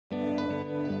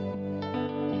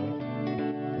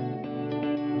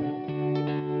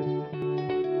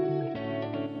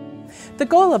The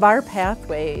goal of our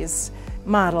Pathways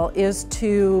model is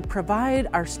to provide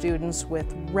our students with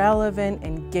relevant,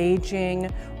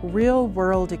 engaging,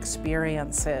 real-world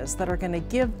experiences that are going to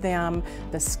give them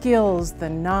the skills, the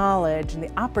knowledge, and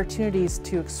the opportunities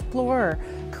to explore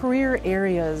career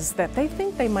areas that they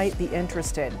think they might be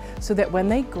interested, so that when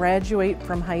they graduate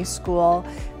from high school,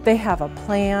 they have a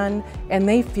plan and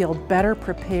they feel better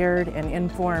prepared and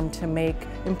informed to make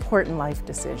important life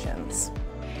decisions.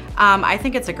 I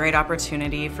think it's a great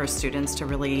opportunity for students to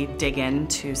really dig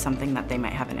into something that they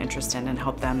might have an interest in and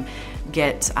help them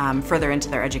get further into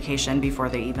their education before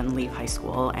they even leave high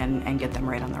school and get them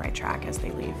right on the right track as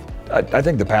they leave. I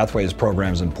think the Pathways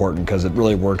program is important because it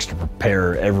really works to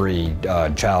prepare every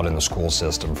child in the school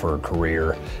system for a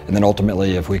career. And then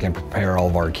ultimately, if we can prepare all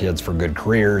of our kids for good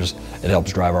careers, it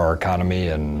helps drive our economy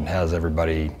and has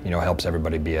everybody, helps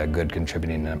everybody be a good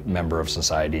contributing member of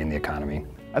society and the economy.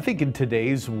 I think in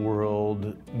today's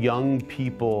world, young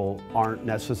people aren't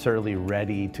necessarily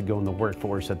ready to go in the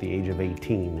workforce at the age of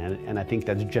 18. And I think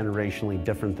that's generationally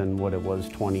different than what it was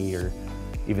 20 or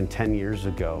even 10 years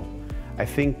ago. I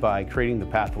think by creating the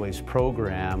Pathways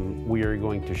program, we are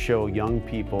going to show young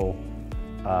people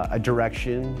a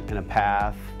direction and a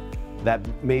path that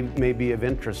may be of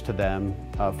interest to them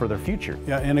for their future.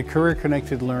 Yeah, in a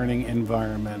career-connected learning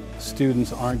environment,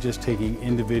 students aren't just taking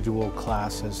individual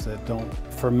classes that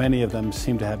for many of them,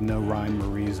 seem to have no rhyme or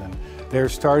reason. They're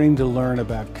starting to learn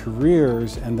about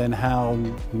careers and then how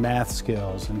math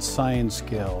skills and science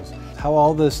skills, how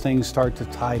all those things start to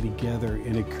tie together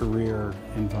in a career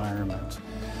environment.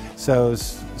 So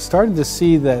starting to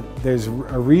see that there's a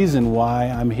reason why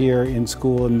I'm here in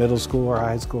school, in middle school or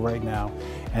high school right now,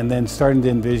 and then starting to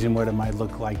envision what it might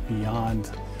look like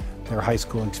beyond their high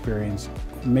school experience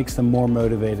makes them more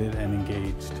motivated and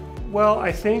engaged. Well,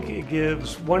 I think it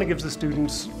gives the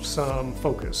students some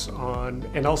focus on,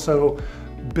 and also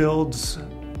builds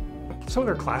some of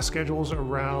their class schedules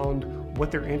around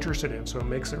what they're interested in, so it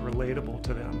makes it relatable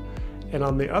to them. And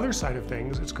on the other side of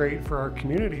things, it's great for our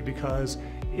community because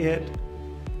it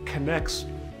connects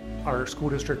our school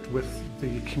district with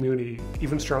the community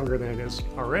even stronger than it is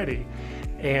already,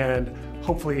 and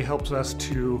hopefully helps us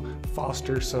to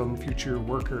foster some future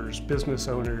workers, business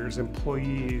owners,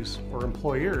 employees, or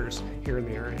employers here in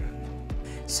the area.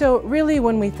 So really,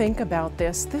 when we think about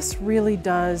this really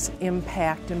does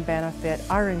impact and benefit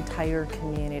our entire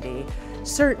community.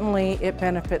 Certainly, it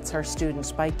benefits our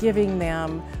students by giving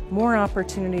them more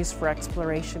opportunities for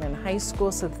exploration in high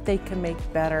school so that they can make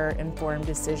better informed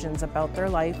decisions about their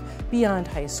life beyond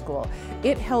high school.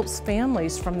 It helps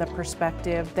families from the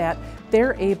perspective that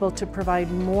they're able to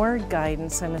provide more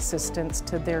guidance and assistance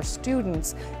to their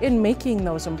students in making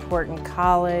those important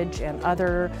college and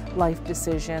other life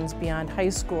decisions beyond high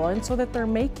school, and so that they're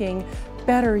making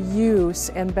better use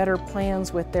and better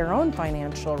plans with their own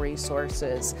financial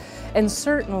resources. And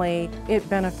certainly it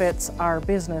benefits our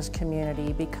business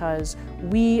community because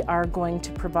we are going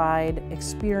to provide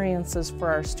experiences for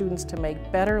our students to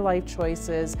make better life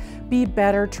choices, be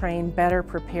better trained, better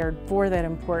prepared for that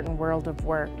important world of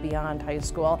work beyond high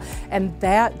school. And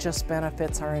that just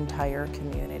benefits our entire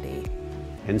community.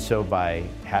 And so by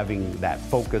having that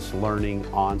focused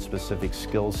learning on specific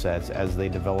skill sets as they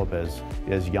develop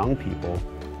as young people,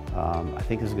 I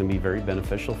think is going to be very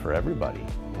beneficial for everybody.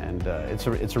 And it's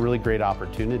a really great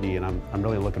opportunity, and I'm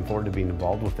really looking forward to being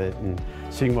involved with it and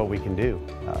seeing what we can do.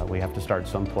 We have to start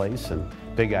someplace, and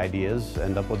big ideas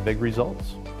end up with big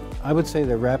results. I would say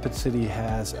that Rapid City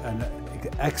has an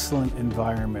excellent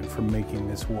environment for making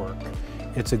this work.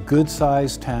 It's a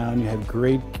good-sized town. You have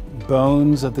great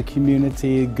bones of the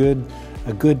community, a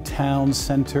good town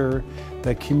center.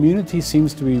 The community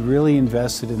seems to be really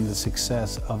invested in the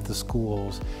success of the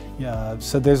schools.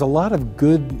 So there's a lot of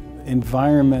good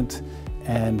environment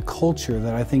and culture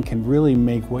that I think can really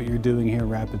make what you're doing here in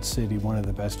Rapid City one of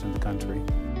the best in the country.